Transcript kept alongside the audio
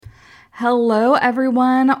Hello,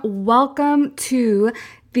 everyone. Welcome to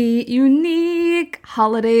the Unique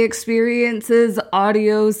Holiday Experiences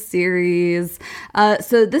audio series.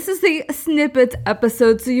 So this is the snippets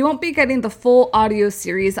episode, so you won't be getting the full audio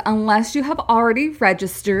series unless you have already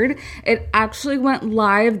registered. It actually went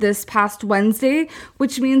live this past Wednesday,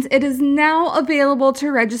 which means it is now available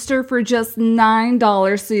to register for just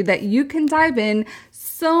 $9 so that you can dive in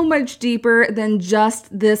so much deeper than just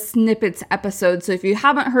this snippets episode. So if you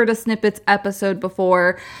haven't heard a snippets episode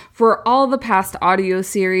before, for all the past audio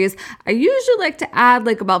series, I usually like to add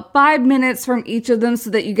like about 5 minutes from each of them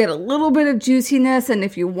so that you get a little bit of juiciness. And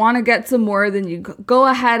if you want to get some more, then you go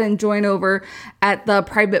ahead and join over at the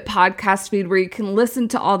private podcast feed where you can listen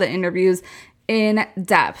to all the interviews in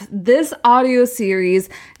depth. This audio series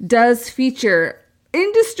does feature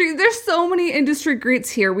there's so many industry greats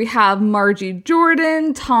here. We have Margie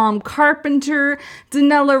Jordan, Tom Carpenter,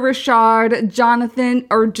 Danella Richard, Jonathan,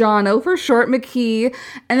 or Jono for short, McKee,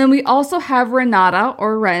 and then we also have Renata,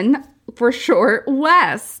 or Ren for short,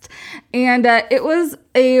 West. And it was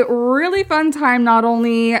a really fun time, not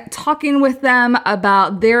only talking with them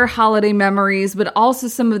about their holiday memories, but also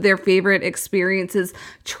some of their favorite experiences,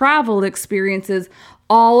 travel experiences,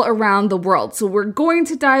 all around the world. So we're going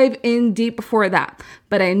to dive in deep before that.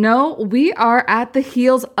 But I know we are at the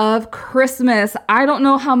heels of Christmas. I don't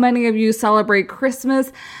know how many of you celebrate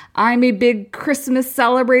Christmas. I'm a big Christmas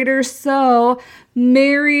celebrator, so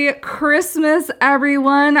Merry Christmas,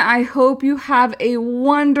 everyone. I hope you have a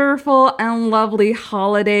wonderful and lovely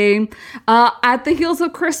holiday. At the heels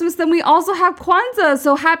of Christmas, then we also have Kwanzaa.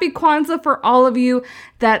 So happy Kwanzaa for all of you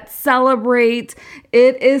that celebrate.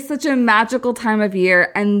 It is such a magical time of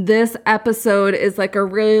year, and this episode is like a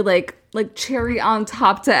really like cherry on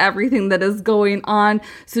top to everything that is going on.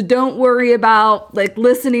 So don't worry about like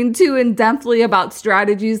listening to in-depthly about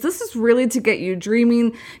strategies. This is really to get you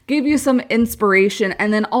dreaming, give you some inspiration,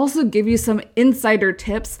 and then also give you some insider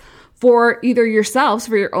tips for either yourselves,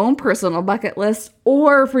 for your own personal bucket list,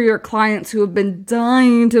 or for your clients who have been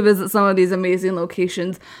dying to visit some of these amazing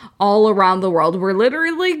locations all around the world. We're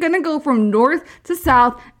literally going to go from north to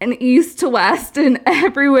south and east to west and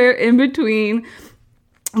everywhere in between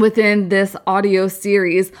within this audio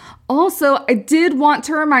series. Also, I did want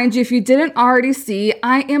to remind you, if you didn't already see,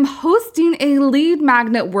 I am hosting a lead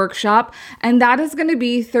magnet workshop, and that is going to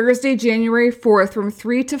be Thursday, January 4th from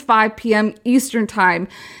 3 to 5 p.m. Eastern Time.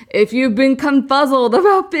 If you've been confuzzled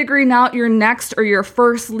about figuring out your next or your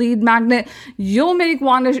first lead magnet, you'll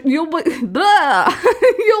want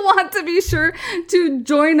to be sure to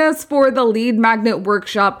join us for the lead magnet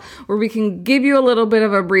workshop, where we can give you a little bit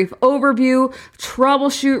of a brief overview,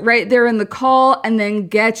 troubleshoot right there in the call, and then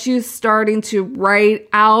get you starting to write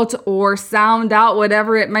out or sound out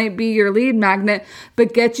whatever it might be your lead magnet,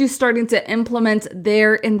 but get you starting to implement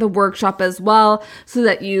there in the workshop as well, so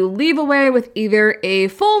that you leave away with either a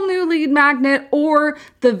full new lead magnet or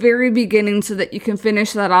the very beginning, so that you can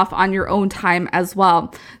finish that off on your own time as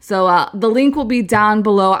well. So the link will be down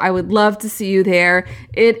below. I would love to see you there.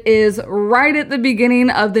 It is right at the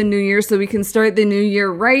beginning of the new year, so we can start the new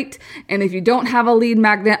year right. And if you don't have a lead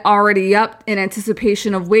magnet already up in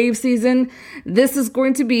anticipation of wave season, this is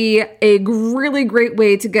going to be a really great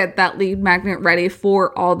way to get that lead magnet ready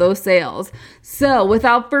for all those sales. So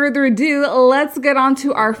without further ado, let's get on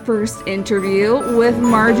to our first interview with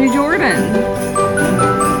Margie Jordan.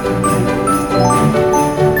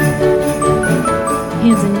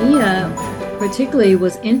 Tanzania particularly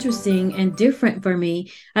was interesting and different for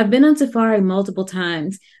me. I've been on safari multiple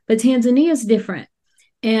times, but Tanzania is different.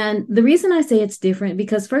 And the reason I say it's different,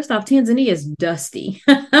 because first off, Tanzania is dusty.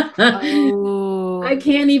 Oh. I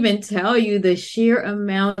can't even tell you the sheer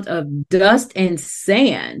amount of dust and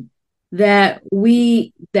sand that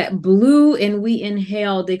blew and we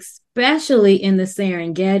inhaled, especially in the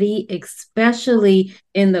Serengeti, especially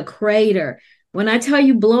in the crater. When I tell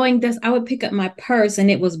you blowing dust, I would pick up my purse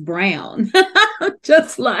and it was brown.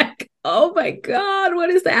 Just like, oh my God, what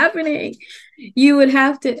is happening? You would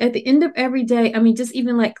have to, at the end of every day, I mean, just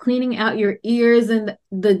even like cleaning out your ears and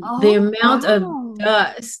the amount of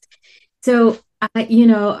dust. So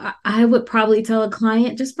I would probably tell a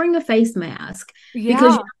client, just bring a face mask,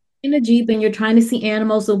 because you're in a Jeep and you're trying to see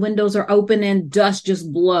animals. The windows are open and dust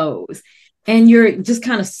just blows and you're just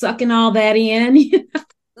kind of sucking all that in.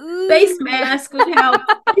 Face mask would help.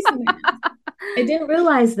 I didn't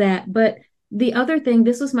realize that. But the other thing,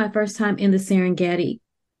 this was my first time in the Serengeti.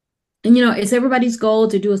 And, it's everybody's goal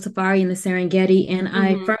to do a safari in the Serengeti. And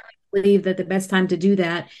I firmly believe that the best time to do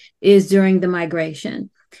that is during the migration.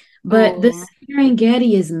 But the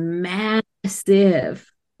Serengeti is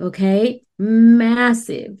massive, okay?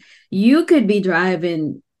 Massive. You could be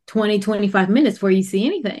driving 20, 25 minutes before you see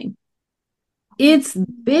anything. It's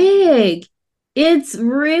big. It's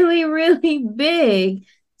really, really big.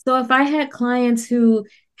 So if I had clients who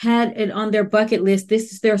had it on their bucket list,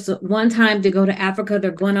 this is their one time to go to Africa,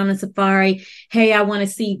 they're going on a safari. Hey, I want to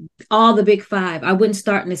see all the big five. I wouldn't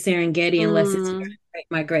start in the Serengeti unless it's great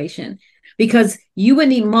migration, because you would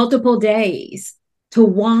need multiple days to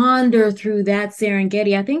wander through that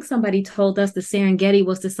Serengeti. I think somebody told us the Serengeti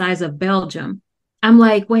was the size of Belgium. I'm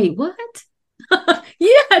like, wait, what?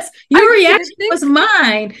 Yes, your reaction was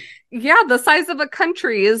mine. Yeah, the size of a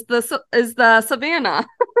country is the savannah.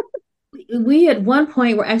 We at one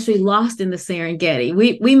point were actually lost in the Serengeti.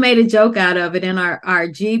 We made a joke out of it in our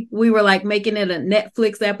Jeep. We were like making it a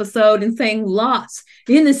Netflix episode and saying "Lost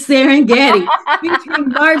in the Serengeti" featuring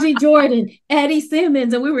Margie Jordan, Eddie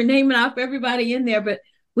Simmons, and we were naming off everybody in there. But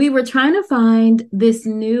we were trying to find this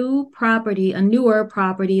new property, a newer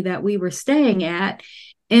property that we were staying at,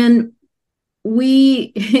 and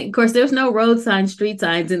of course, there's no road signs, street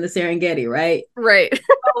signs in the Serengeti, right? Right.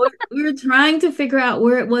 So we were trying to figure out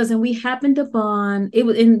where it was, and we happened upon it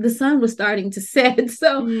was, and the sun was starting to set.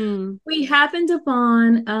 So we happened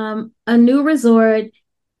upon a new resort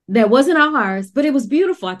that wasn't ours, but it was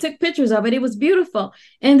beautiful. I took pictures of it. It was beautiful,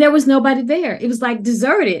 and there was nobody there. It was like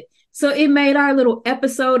deserted. So it made our little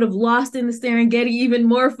episode of Lost in the Serengeti even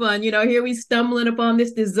more fun. Here we stumbling upon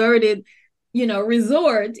this deserted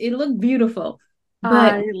resort. It looked beautiful.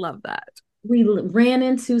 But I love that. We ran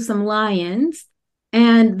into some lions,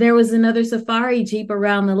 and there was another safari Jeep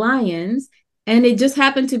around the lions, and it just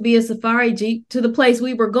happened to be a safari Jeep to the place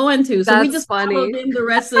we were going to. So we just followed them the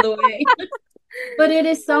rest of the way. But it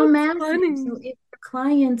is so massive. So if your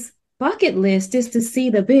client's bucket list is to see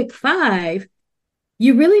the big five,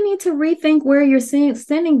 you really need to rethink where you're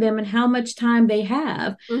sending them and how much time they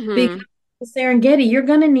have. Because Serengeti, you're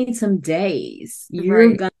going to need some days. You're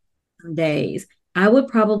going to need some days. I would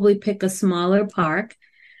probably pick a smaller park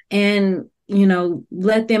and,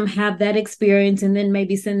 let them have that experience, and then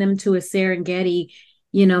maybe send them to a Serengeti,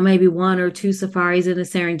 maybe 1 or 2 safaris in the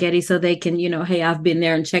Serengeti so they can, hey, I've been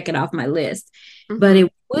there and check it off my list. But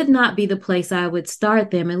it would not be the place I would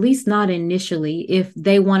start them, at least not initially, if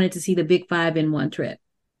they wanted to see the big five in one trip.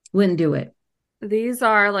 Wouldn't do it. These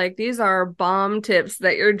are bomb tips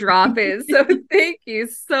that you're dropping. So thank you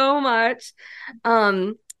so much.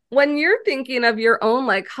 When you're thinking of your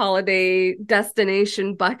own holiday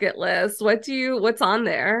destination bucket list, what's on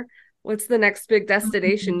there? What's the next big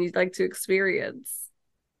destination you'd like to experience?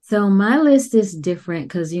 So my list is different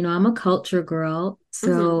because, I'm a culture girl.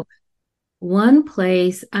 So one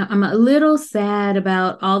place, I'm a little sad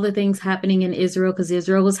about all the things happening in Israel because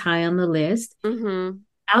Israel was high on the list.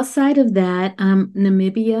 Outside of that,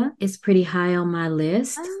 Namibia is pretty high on my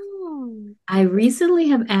list. I recently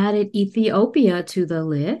have added Ethiopia to the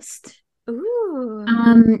list.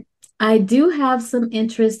 I do have some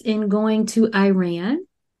interest in going to Iran.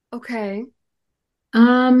 Okay.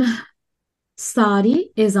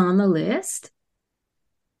 Saudi is on the list.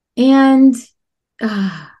 And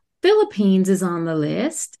Philippines is on the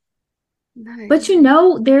list. Nice. But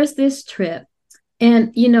there's this trip.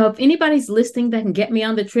 And, if anybody's listening that can get me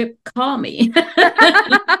on the trip, call me.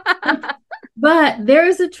 But there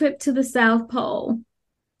is a trip to the South Pole.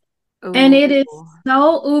 Ooh. And it is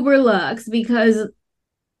so uber luxe because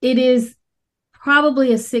it is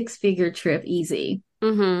probably a 6-figure trip, easy.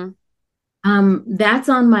 That's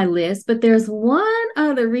on my list. But there's one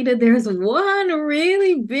other, Rita, there's one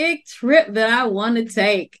really big trip that I want to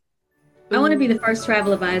take. I want to be the first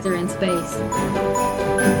travel advisor in space.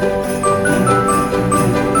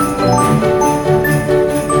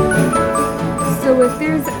 So if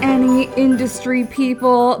there's any industry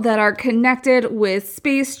people that are connected with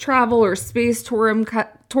space travel or space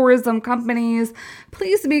tourism companies,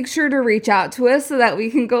 please make sure to reach out to us so that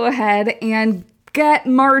we can go ahead and get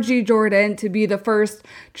Margie Jordan to be the first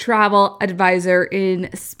travel advisor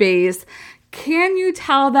in space. Can you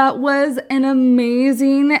tell that was an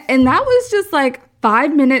amazing, and that was just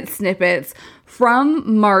 5-minute snippets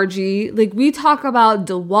from Margie. We talk about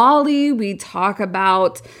Diwali, we talk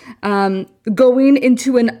about going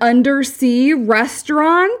into an undersea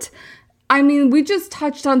restaurant. I mean, we just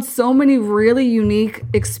touched on so many really unique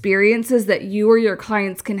experiences that you or your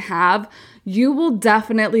clients can have. You will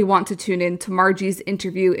definitely want to tune in to Margie's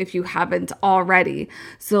interview if you haven't already.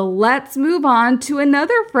 So let's move on to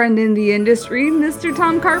another friend in the industry, Mr.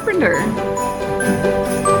 Tom Carpenter.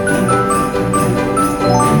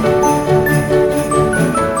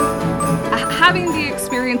 Having the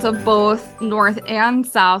experience of both North and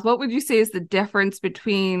South, what would you say is the difference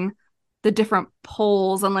between the different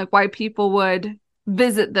poles and why people would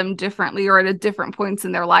visit them differently or at different points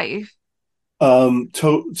in their life?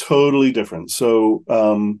 Totally different. So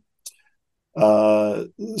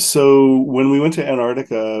when we went to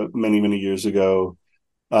Antarctica many years ago,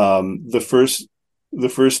 the first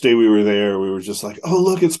day we were there, we were just like, oh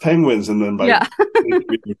look, it's penguins, and then by Yeah. we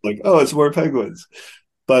were like, oh, it's more penguins.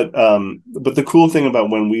 But the cool thing about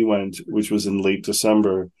when we went, which was in late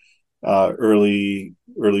December, early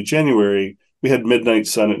January, we had midnight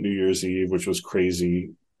sun at New Year's Eve, which was Ooh.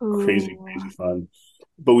 crazy fun.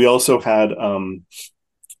 But we also had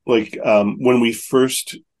when we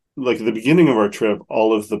first, like at the beginning of our trip,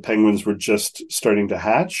 all of the penguins were just starting to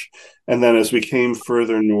hatch, and then as we came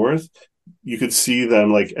further north, you could see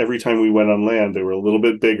them, like every time we went on land, they were a little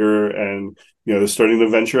bit bigger, and they're starting to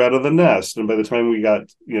venture out of the nest. And by the time we got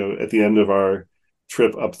at the end of our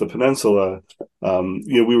trip up the peninsula,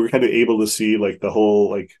 we were kind of able to see like the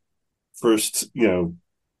whole like first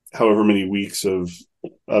however many weeks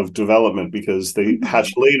of development, because they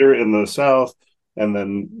hatched later in the south, and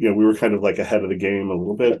then we were kind of like ahead of the game a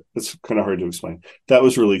little bit. It's kind of hard to explain. That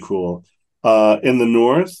was really cool. In the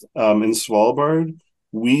north, in Svalbard,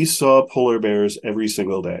 we saw polar bears every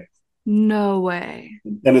single day. No way.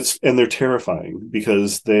 And they're terrifying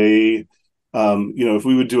because they if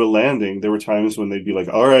we would do a landing, there were times when they'd be like,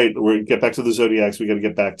 all right, we're get back to the Zodiacs, we got to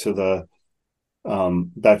get back to the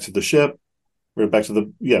ship, or back to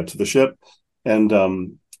the ship. And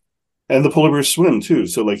the polar bears swim too,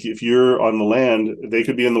 so like if you're on the land, they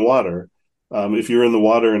could be in the water. If you're in the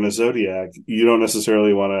water in a Zodiac, you don't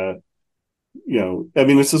necessarily want to, I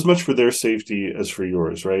mean, it's as much for their safety as for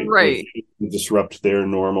yours, right? Like Right. you disrupt their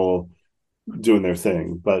normal doing their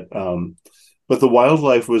thing. But the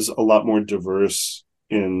wildlife was a lot more diverse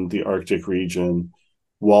in the Arctic region.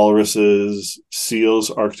 Walruses, seals,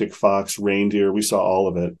 Arctic fox, reindeer, we saw all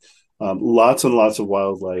of it. Lots and lots of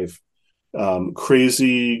wildlife.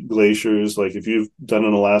 Crazy glaciers. Like if you've done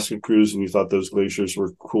an Alaska cruise and you thought those glaciers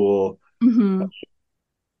were cool, Hmm.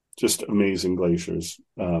 just amazing glaciers.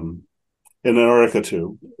 In Antarctica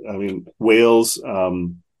too. I mean, whales.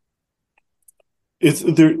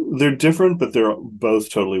 They're different, but they're both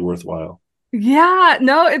totally worthwhile. Yeah,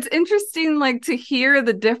 no, it's interesting like to hear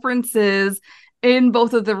the differences in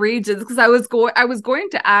both of the regions because I was going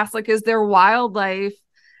to ask like is there wildlife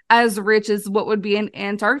as rich as what would be in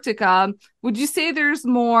Antarctica? Would you say there's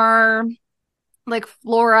more like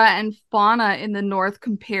flora and fauna in the north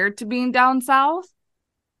compared to being down south?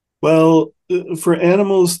 Well, for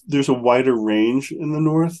animals, there's a wider range in the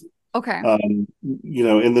north. Okay.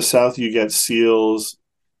 In the south, you get seals,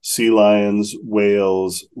 sea lions,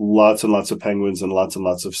 whales, lots and lots of penguins, and lots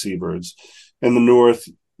of seabirds. In the north,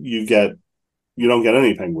 you don't get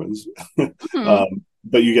any penguins, Hmm.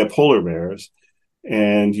 but you get polar bears,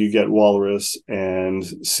 and you get walrus and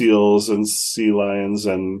seals and sea lions,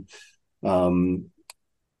 um,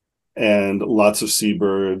 and lots of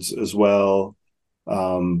seabirds as well.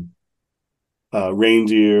 Um,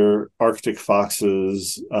 Reindeer, Arctic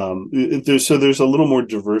foxes. There's a little more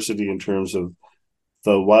diversity in terms of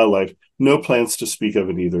the wildlife. No plants to speak of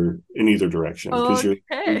in either direction, because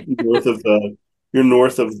Okay. you're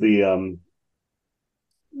north of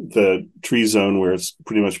the tree zone where it's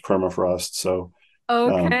pretty much permafrost. So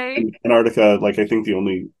Okay. in Antarctica, like I think the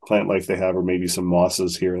only plant life they have are maybe some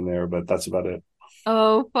mosses here and there, but that's about it.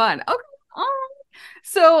 Oh, fun. Okay. All right.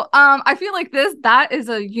 So, I feel like that is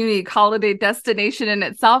a unique holiday destination in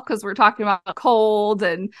itself because we're talking about cold,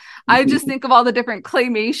 and I just think of all the different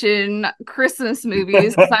claymation Christmas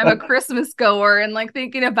movies because I'm a Christmas goer and like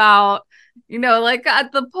thinking about, like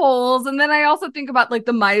at the poles, and then I also think about like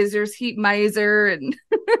the misers, Heat Miser, and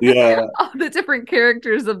Yeah, all the different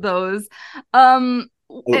characters of those. Um,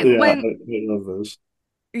 yeah, when I love those.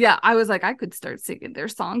 yeah, I was like, I could start singing their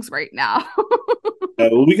songs right now.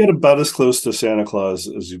 Well, we got about as close to Santa Claus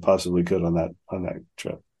as you possibly could on that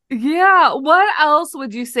trip. Yeah. What else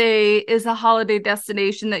would you say is a holiday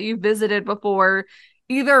destination that you visited before,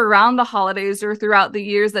 either around the holidays or throughout the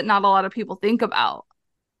years that not a lot of people think about?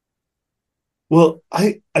 Well,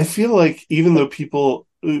 I feel like even though people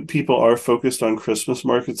are focused on Christmas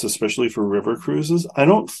markets, especially for river cruises, I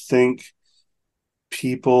don't think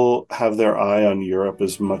people have their eye on Europe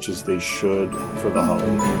as much as they should for the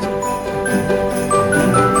holidays.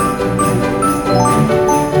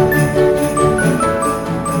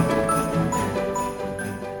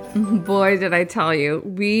 Boy, did I tell you,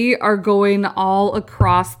 we are going all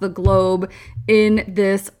across the globe in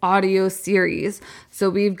this audio series. So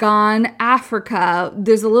we've gone Africa,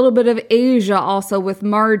 there's a little bit of Asia also with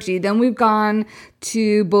Margie. Then we've gone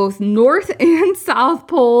to both North and South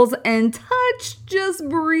poles and touched just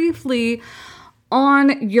briefly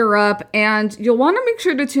on Europe, and you'll want to make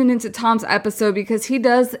sure to tune into Tom's episode because he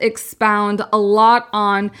does expound a lot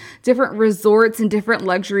on different resorts and different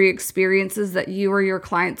luxury experiences that you or your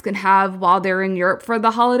clients can have while they're in Europe for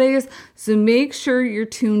the holidays. So make sure you're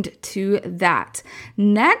tuned to that.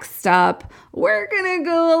 Next up, we're going to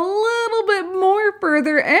go a little bit more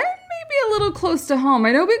further and maybe a little close to home.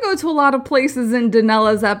 I know we go to a lot of places in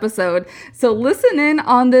Danella's episode, so listen in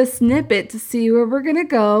on this snippet to see where we're going to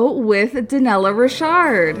go with Danella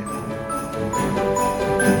Richard.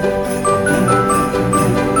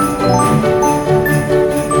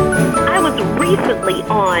 I was recently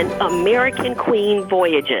on American Queen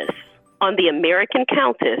Voyages on the American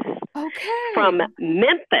Countess from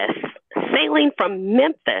Memphis, sailing from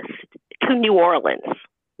Memphis to New Orleans,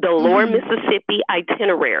 the Lower Mississippi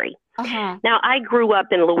itinerary. Now, I grew up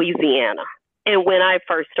in Louisiana, and when I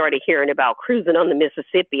first started hearing about cruising on the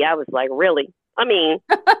Mississippi, I was like, really? I mean,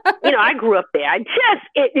 I grew up there.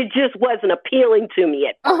 It just wasn't appealing to me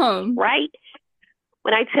at first, right?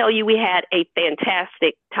 When I tell you we had a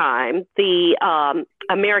fantastic time, the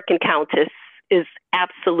American Countess is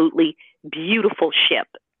absolutely beautiful ship.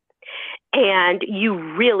 And you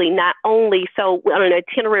really not only, so on an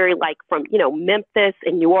itinerary like from, Memphis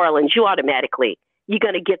and New Orleans, you're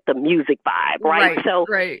going to get the music vibe, right? So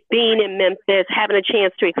being in Memphis, having a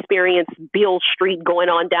chance to experience Beale Street, going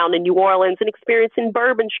on down to New Orleans and experiencing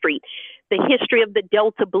Bourbon Street, the history of the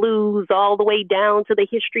Delta Blues all the way down to the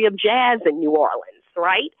history of jazz in New Orleans,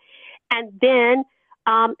 right? And then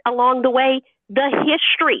along the way, the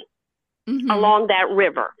history along that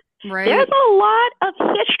river. Right. There's a lot of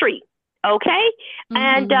history. Okay.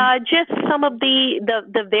 And just some of the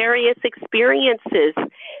various experiences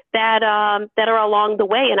that are along the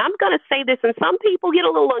way. And I'm going to say this, and some people get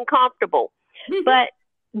a little uncomfortable, but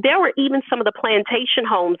there were even some of the plantation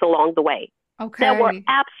homes along the way that were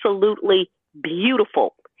absolutely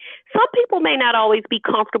beautiful. Some people may not always be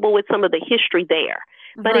comfortable with some of the history there,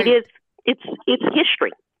 but it's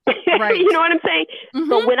history. Right. You know what I'm saying?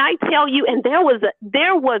 So when I tell you, and there was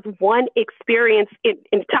one experience, it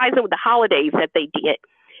ties in with the holidays that they did,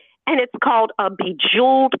 and it's called a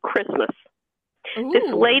Bejeweled Christmas. Ooh.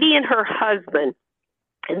 This lady and her husband,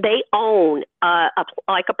 they own a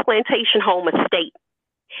plantation home estate.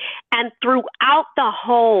 And throughout the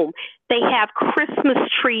home, they have Christmas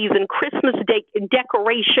trees and Christmas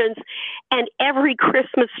decorations, and every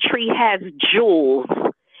Christmas tree has jewels.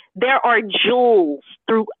 There are jewels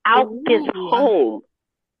throughout this home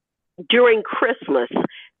during Christmas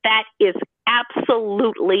that is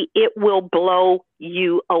absolutely, it will blow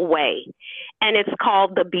you away. And it's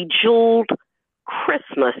called the Bejeweled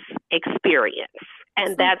Christmas Experience.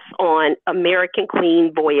 And that's on American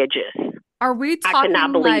Queen Voyages. Are we talking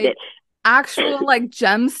actual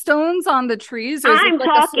gemstones on the trees? Or I'm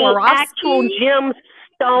talking actual gemstones.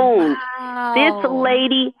 Wow. This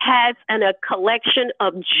lady has a collection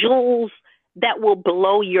of jewels that will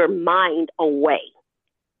blow your mind away.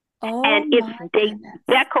 And it's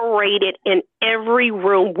decorated in every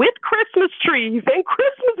room with Christmas trees and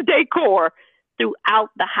Christmas decor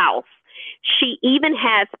throughout the house. She even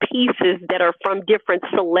has pieces that are from different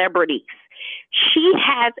celebrities. She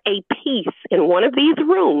has a piece in one of these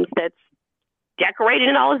rooms that's decorated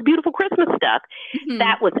in all this beautiful Christmas stuff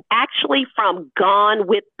that was actually from Gone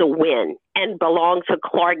with the Wind and belonged to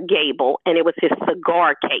Clark Gable, and it was his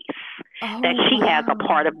cigar case that she has a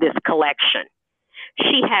part of this collection.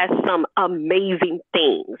 She has some amazing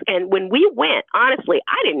things, and when we went, honestly,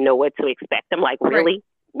 I didn't know what to expect. I'm like, really?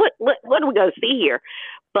 What are we going to see here?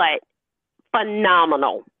 But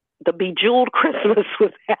phenomenal. The Bejeweled Christmas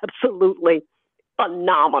was absolutely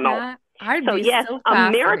phenomenal.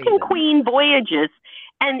 American Queen Voyages,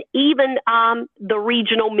 and even the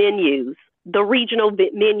regional menus. And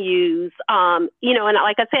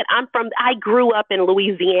like I said, I grew up in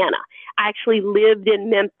Louisiana. I actually lived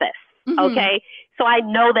in Memphis. Okay. So I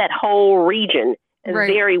know that whole region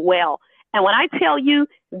very well. And when I tell you,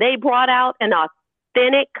 they brought out an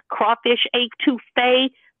authentic crawfish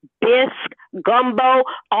etouffee, bisque, gumbo,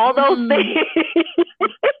 all those things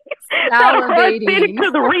that are authentic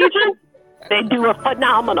to the region. They do a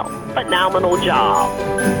phenomenal job.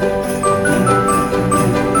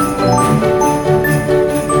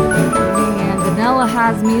 Danella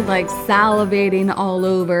has me salivating all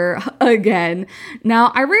over again.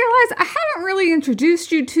 Now, I realize I haven't really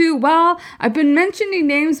introduced you to, I've been mentioning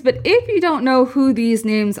names, but if you don't know who these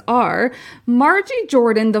names are, Margie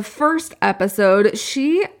Jordan, the first episode,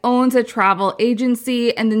 she owns a travel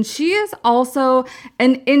agency, and then she is also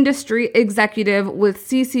an industry executive with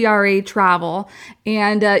CCRA Travel.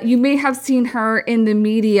 And you may have seen her in the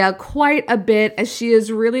media quite a bit, as she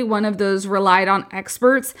is really one of those relied on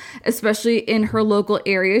experts, especially in her local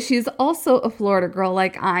area. She's also a Florida girl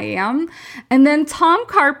like I am. And then Tom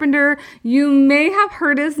Carpenter, you may have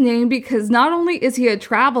heard his name because not only is he a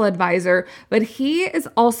travel advisor, but he is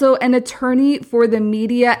also an attorney for the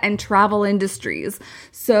media and travel industries.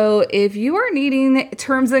 So if you are needing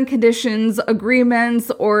terms and conditions,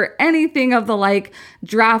 agreements, or anything of the like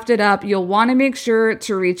drafted up, you'll want to make sure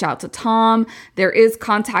to reach out to Tom. There is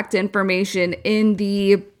contact information in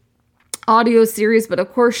the audio series, but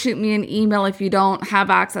of course, shoot me an email if you don't have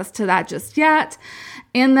access to that just yet.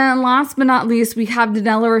 And then last but not least, we have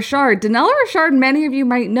Danella Richard. Danella Richard, many of you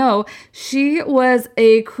might know, she was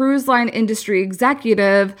a cruise line industry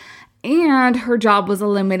executive, and her job was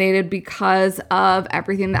eliminated because of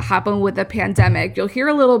everything that happened with the pandemic. You'll hear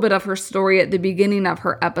a little bit of her story at the beginning of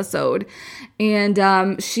her episode. And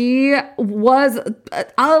she was,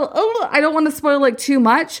 I don't want to spoil like too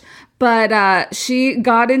much, but she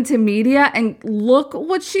got into media, and look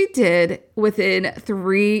what she did within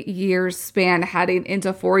 3 years span, heading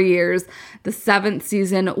into 4 years, the 7th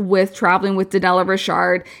season with Traveling with Danella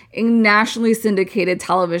Richard, a nationally syndicated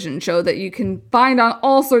television show that you can find on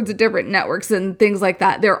all sorts of different networks and things like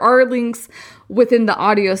that. There are links within the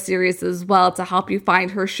audio series as well to help you find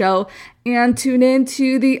her show and tune in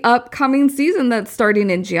to the upcoming season that's starting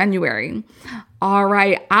in January. All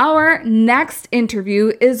right, our next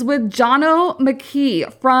interview is with Jono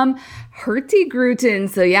McKee from Hurtigruten.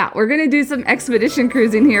 So yeah, we're going to do some expedition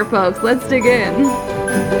cruising here, folks. Let's dig in.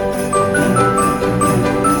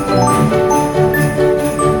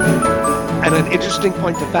 And an interesting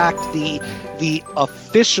point of fact, the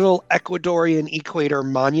official Ecuadorian equator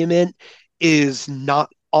monument is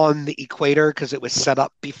not on the equator because it was set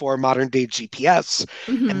up before modern day GPS,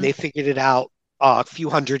 and they figured it out a few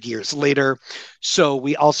hundred years later. So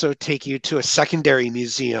we also take you to a secondary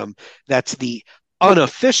museum that's the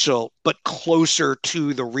unofficial, but closer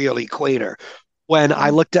to the real equator. When I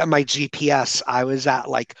looked at my GPS, I was at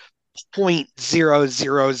like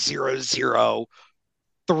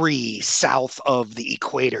 0.00003 south of the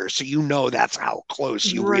equator. So you know that's how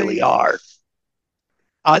close you really are.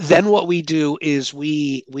 Then what we do is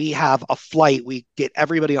we have a flight. We get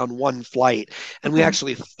everybody on one flight, and we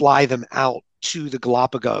actually fly them out to the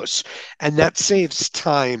Galapagos. And that saves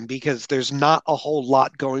time because there's not a whole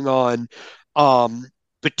lot going on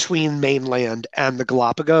between mainland and the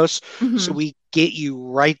Galapagos. So we get you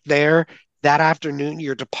right there. That afternoon,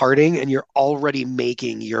 you're departing, and you're already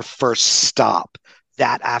making your first stop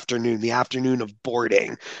that afternoon, the afternoon of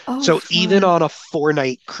boarding. So fun. Even on a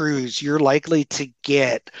 4-night cruise, you're likely to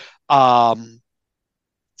get 7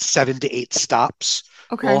 to 8 stops.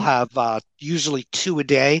 We'll have usually 2 a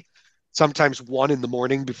day, sometimes 1 in the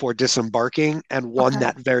morning before disembarking, and 1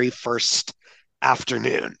 that very first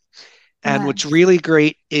afternoon. And what's really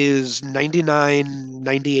great is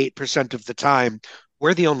 98% of the time,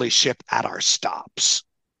 we're the only ship at our stops.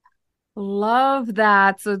 Love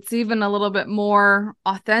that. So it's even a little bit more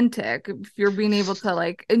authentic if you're being able to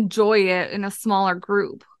like enjoy it in a smaller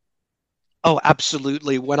group. Oh,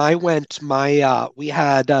 absolutely. When I went, we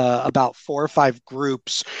had about 4 or 5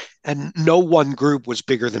 groups, and no one group was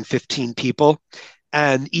bigger than 15 people.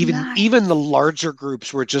 And even the larger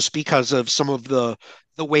groups were just because of some of the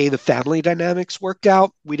way the family dynamics worked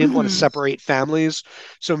out. We didn't want to separate families.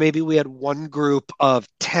 So maybe we had one group of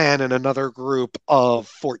 10 and another group of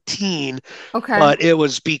 14. But it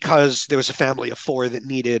was because there was a family of 4 that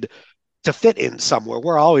needed to fit in somewhere.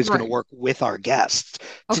 We're always going to work with our guests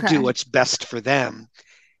to do what's best for them.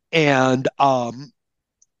 And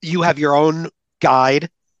you have your own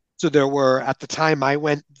guide. So there were, at the time I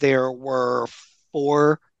went, there were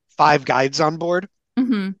 4, 5 guides on board.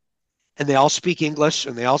 And they all speak English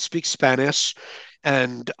and they all speak Spanish.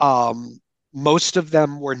 And most of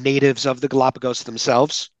them were natives of the Galapagos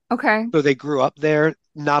themselves. So they grew up there.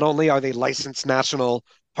 Not only are they licensed national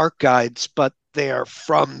park guides, but they are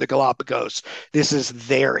from the Galapagos. This is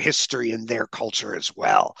their history and their culture as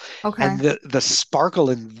well. And the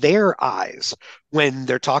sparkle in their eyes when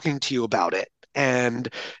they're talking to you about it, and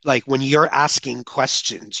like when you're asking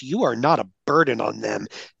questions, you are not a burden on them.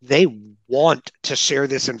 They want to share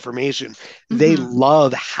this information. They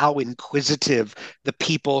love how inquisitive the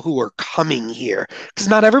people who are coming here, because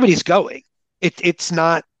not everybody's going. It's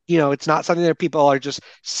not, it's not something that people are just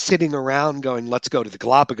sitting around going, let's go to the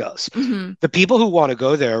Galapagos. The people who want to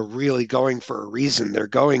go there are really going for a reason. They're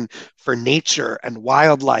going for nature and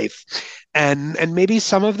wildlife. And maybe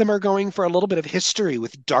some of them are going for a little bit of history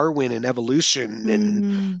with Darwin and evolution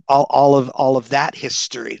and all of that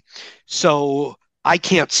history. So I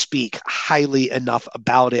can't speak highly enough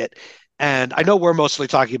about it. And I know we're mostly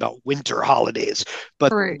talking about winter holidays,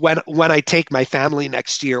 but Right. when I take my family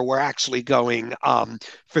next year, we're actually going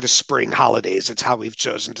for the spring holidays. It's how we've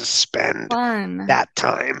chosen to spend Fun. that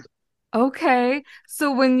time. Okay.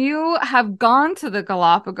 So when you have gone to the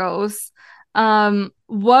Galapagos,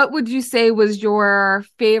 what would you say was your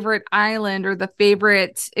favorite island or the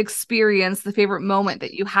favorite experience, the favorite moment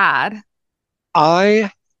that you had?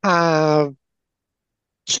 I have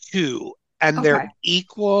two, and they're Okay.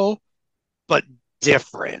 equal but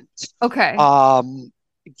different. Okay. Um,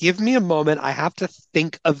 Give me a moment. I have to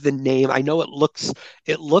think of the name. I know it looks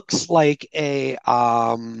like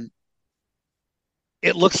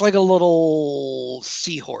a little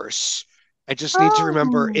seahorse. I just need to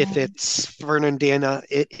remember if Oh. it's Fernandina.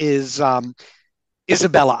 It is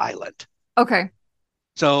Isabella Island. Okay.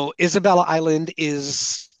 So Isabella Island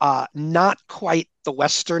is not quite the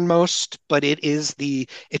westernmost, but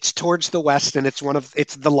it's towards the west, and it's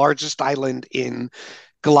the largest island in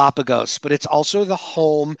Galapagos, but it's also the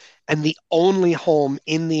home and the only home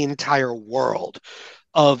in the entire world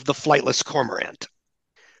of the flightless cormorant.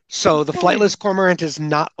 So the Okay. flightless cormorant is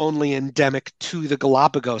not only endemic to the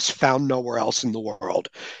Galapagos, found nowhere else in the world.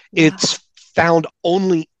 Wow. It's found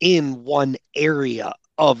only in one area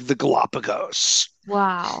of the Galapagos.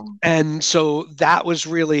 Wow. And so that was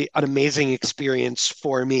really an amazing experience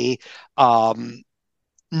for me. Um,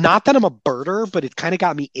 Not that I'm a birder, but it kind of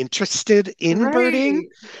got me interested in birding.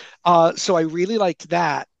 Right. So I really liked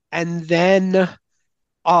that. And then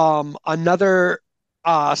another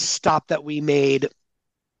stop that we made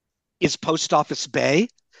is Post Office Bay.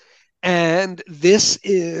 And this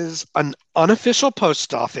is an unofficial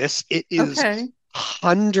post office. It is Okay.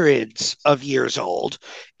 hundreds of years old.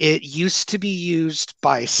 It used to be used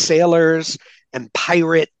by sailors and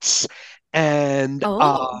pirates. And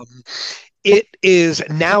Oh. it is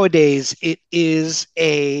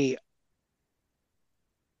a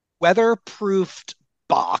weatherproofed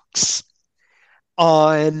box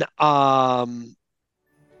on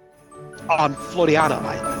Floriana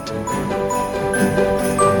Island.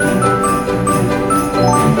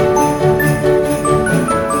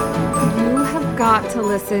 You have got to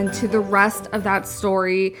listen to the rest of that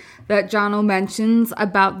story that Jono mentions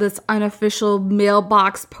about this unofficial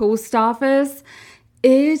mailbox post office.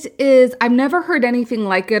 It is, I've never heard anything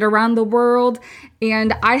like it around the world.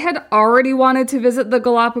 And I had already wanted to visit the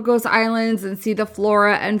Galapagos Islands and see the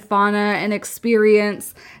flora and fauna and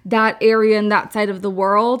experience that area and that side of the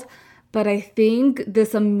world. But I think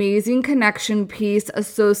this amazing connection piece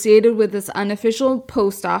associated with this unofficial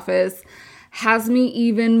post office has me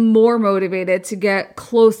even more motivated to get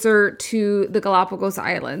closer to the Galapagos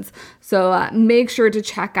Islands. So make sure to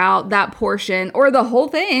check out that portion or the whole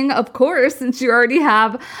thing, of course, since you already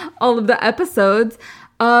have all of the episodes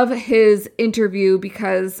of his interview,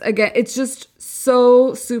 because again, it's just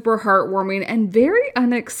so super heartwarming and very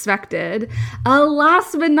unexpected.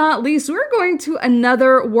 Last but not least, we're going to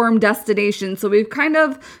another warm destination. So we've kind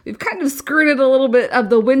of skirted a little bit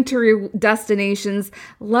of the wintry destinations.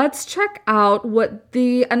 Let's check out what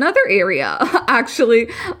another area actually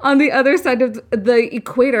on the other side of the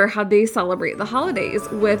equator, how they celebrate the holidays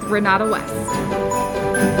with Renata West.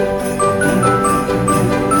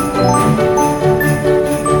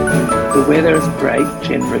 The weather is great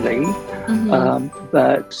generally,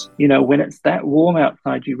 but when it's that warm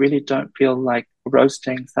outside, you really don't feel like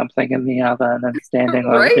roasting something in the oven and standing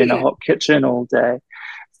Right. in a hot kitchen all day.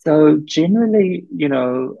 So generally,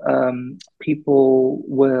 people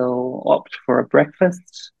will opt for a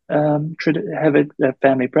breakfast, have a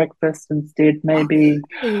family breakfast instead, maybe,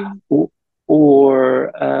 Okay.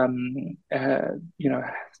 or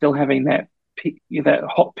still having that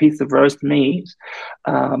hot piece of roast meat,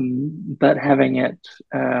 but having it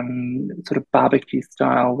sort of barbecue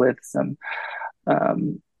style with some,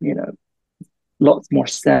 lots more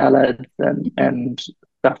salads and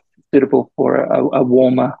stuff suitable for a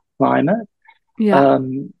warmer climate. Yeah.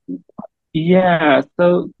 Yeah,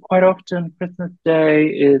 so quite often Christmas Day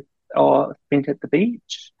is spent at the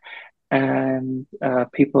beach, and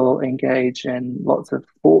people engage in lots of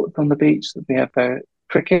sports on the beach. We have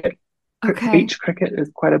cricket. Okay. Beach cricket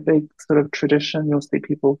is quite a big sort of tradition. You'll see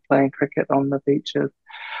people playing cricket on the beaches.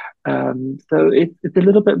 So it's a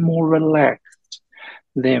little bit more relaxed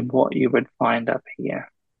than what you would find up here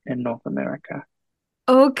in North America.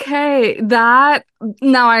 Okay, now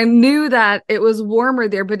I knew that it was warmer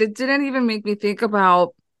there, but it didn't even make me think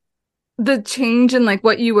about the change in like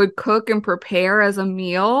what you would cook and prepare as a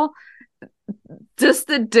meal. Just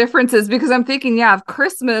the differences, because I'm thinking, yeah, if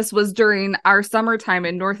Christmas was during our summertime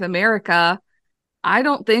in North America, I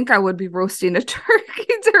don't think I would be roasting a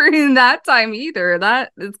turkey during that time either.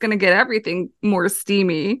 That is going to get everything more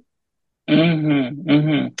steamy.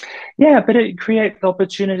 Yeah, but it creates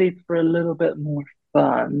opportunities for a little bit more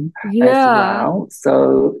fun as Yeah. well.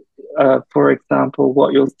 So, for example,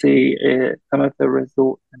 what you'll see at some of the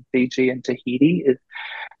resorts in Fiji and Tahiti is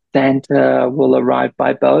Santa will arrive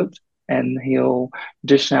by boat and he'll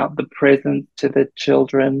dish out the presents to the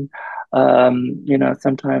children.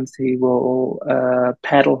 Sometimes he will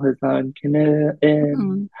paddle his own canoe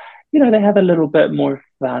in. They have a little bit more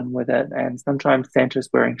fun with it. And sometimes Santa's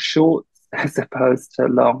wearing shorts as opposed to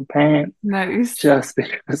long pants. Nice. Just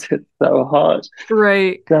because it's so hot.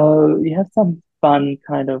 Right. So you have some fun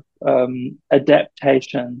kind of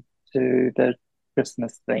adaptation to the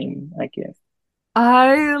Christmas theme, I guess.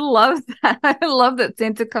 I love that. I love that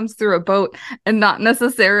Santa comes through a boat and not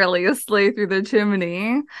necessarily a sleigh through the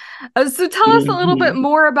chimney. So tell us a little bit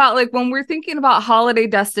more about, like, when we're thinking about holiday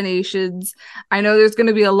destinations. I know there's going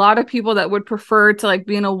to be a lot of people that would prefer to like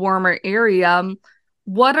be in a warmer area.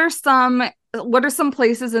 What are some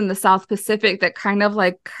places in the South Pacific that kind of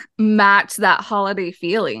like match that holiday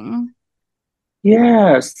feeling?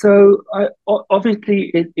 Yeah, so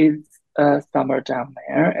obviously it is summer down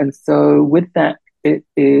there, and so with that, it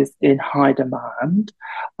is in high demand.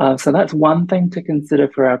 So that's one thing to consider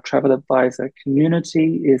for our travel advisor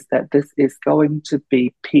community is that this is going to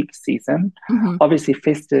be peak season. Obviously,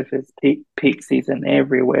 festive is peak season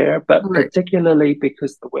everywhere, but particularly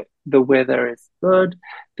because the weather is good,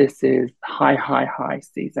 this is high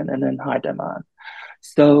season and in high demand.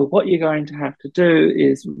 So what you're going to have to do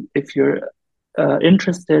is, if you're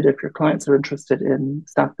if your clients are interested in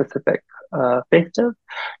South Pacific festive,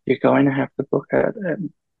 you're going to have to book it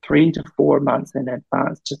 3 to 4 months in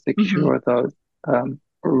advance to secure those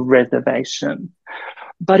reservations.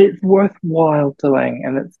 But it's worthwhile doing,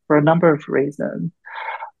 and it's for a number of reasons.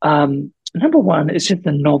 Number one, it's just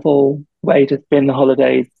a novel way to spend the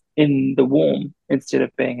holidays in the warm instead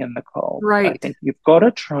of being in the cold. Right. I think you've got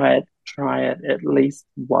to try it at least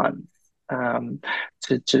once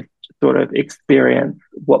to sort of experience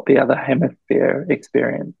what the other hemisphere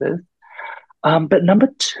experiences. But number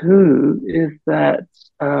two is that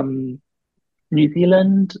New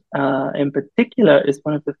Zealand, in particular, is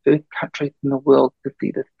one of the first countries in the world to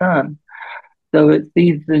see the sun. So it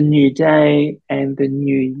sees the new day and the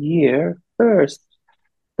new year first.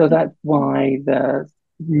 So that's why the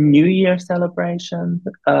New Year celebrations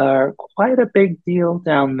are quite a big deal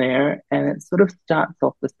down there, and it sort of starts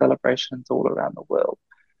off the celebrations all around the world.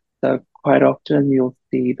 So quite often you'll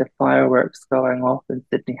see the fireworks going off in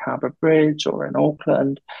Sydney Harbour Bridge or in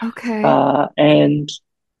Auckland. Okay. And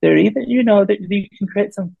they're even, that you can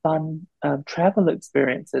create some fun travel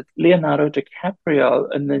experiences. Leonardo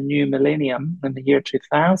DiCaprio in the new millennium, in the year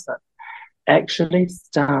 2000, actually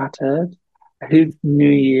started his New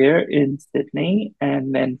Year in Sydney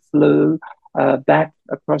and then flew back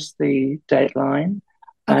across the dateline.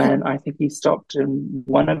 And I think he stopped in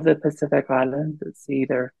one of the Pacific Islands. It's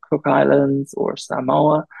either Cook Islands or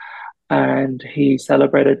Samoa. And he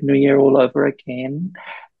celebrated New Year all over again.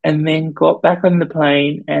 And then got back on the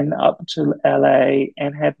plane and up to LA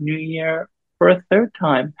and had New Year for a third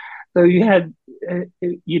time. So you had,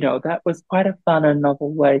 that was quite a fun and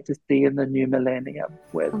novel way to see in the new millennium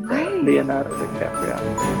with Leonardo DiCaprio.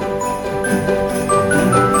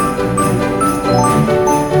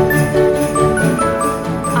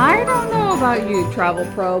 I don't know about you, Travel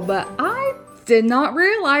Pro, but I did not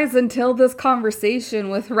realize until this conversation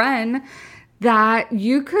with Ren that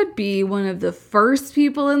you could be one of the first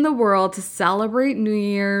people in the world to celebrate New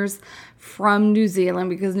Year's from New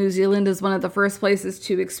Zealand, because New Zealand is one of the first places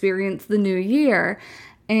to experience the new year.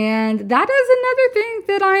 And that is another thing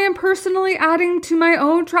that I am personally adding to my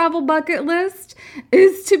own travel bucket list,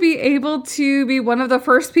 is to be able to be one of the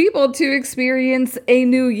first people to experience a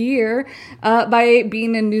new year by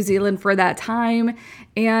being in New Zealand for that time.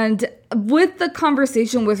 And with the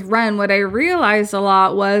conversation with Ren, what I realized a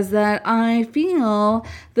lot was that I feel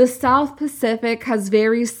the South Pacific has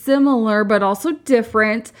very similar but also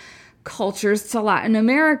different cultures to Latin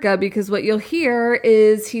America, because what you'll hear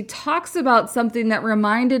is he talks about something that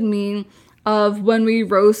reminded me of when we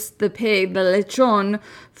roast the pig, the lechon,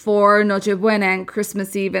 for Noche Buena and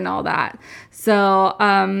Christmas Eve and all that. So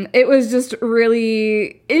it was just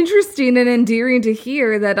really interesting and endearing to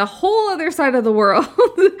hear that a whole other side of the world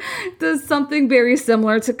does something very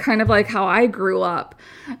similar to kind of like how I grew up.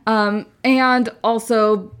 And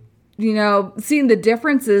also, seeing the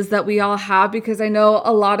differences that we all have, because I know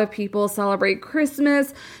a lot of people celebrate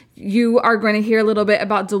Christmas You are going to hear a little bit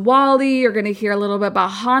about Diwali. You're going to hear a little bit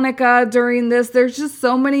about Hanukkah during this. There's just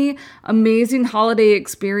so many amazing holiday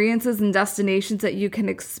experiences and destinations that you can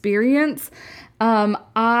experience.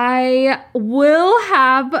 I will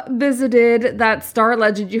have visited that Star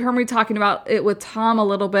Legend. You heard me talking about it with Tom a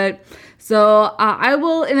little bit. So I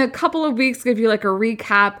will, in a couple of weeks, give you like a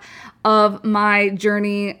recap of my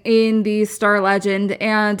journey in the Star Legend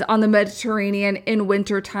and on the Mediterranean in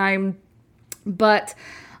wintertime. But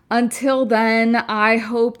until then, I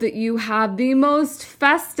hope that you have the most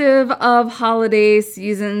festive of holiday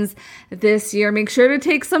seasons this year. Make sure to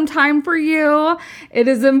take some time for you. It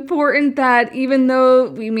is important that even though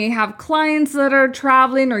we may have clients that are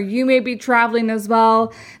traveling, or you may be traveling as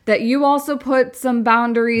well, that you also put some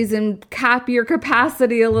boundaries and cap your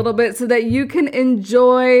capacity a little bit so that you can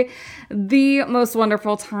enjoy the most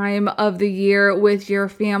wonderful time of the year with your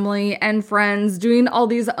family and friends, doing all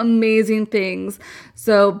these amazing things.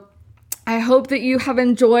 So I hope that you have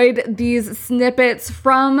enjoyed these snippets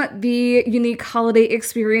from the Unique Holiday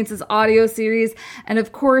Experiences audio series. And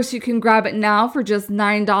of course, you can grab it now for just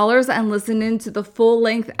 $9 and listen into the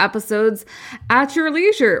full-length episodes at your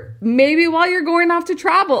leisure, maybe while you're going off to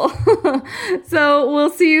travel. So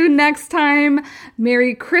we'll see you next time.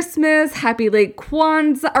 Merry Christmas, happy late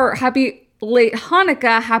Kwanzaa, or happy late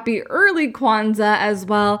Hanukkah, happy early Kwanzaa as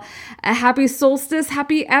well. A happy solstice,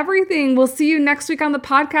 happy everything. We'll see you next week on the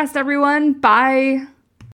podcast, everyone. Bye.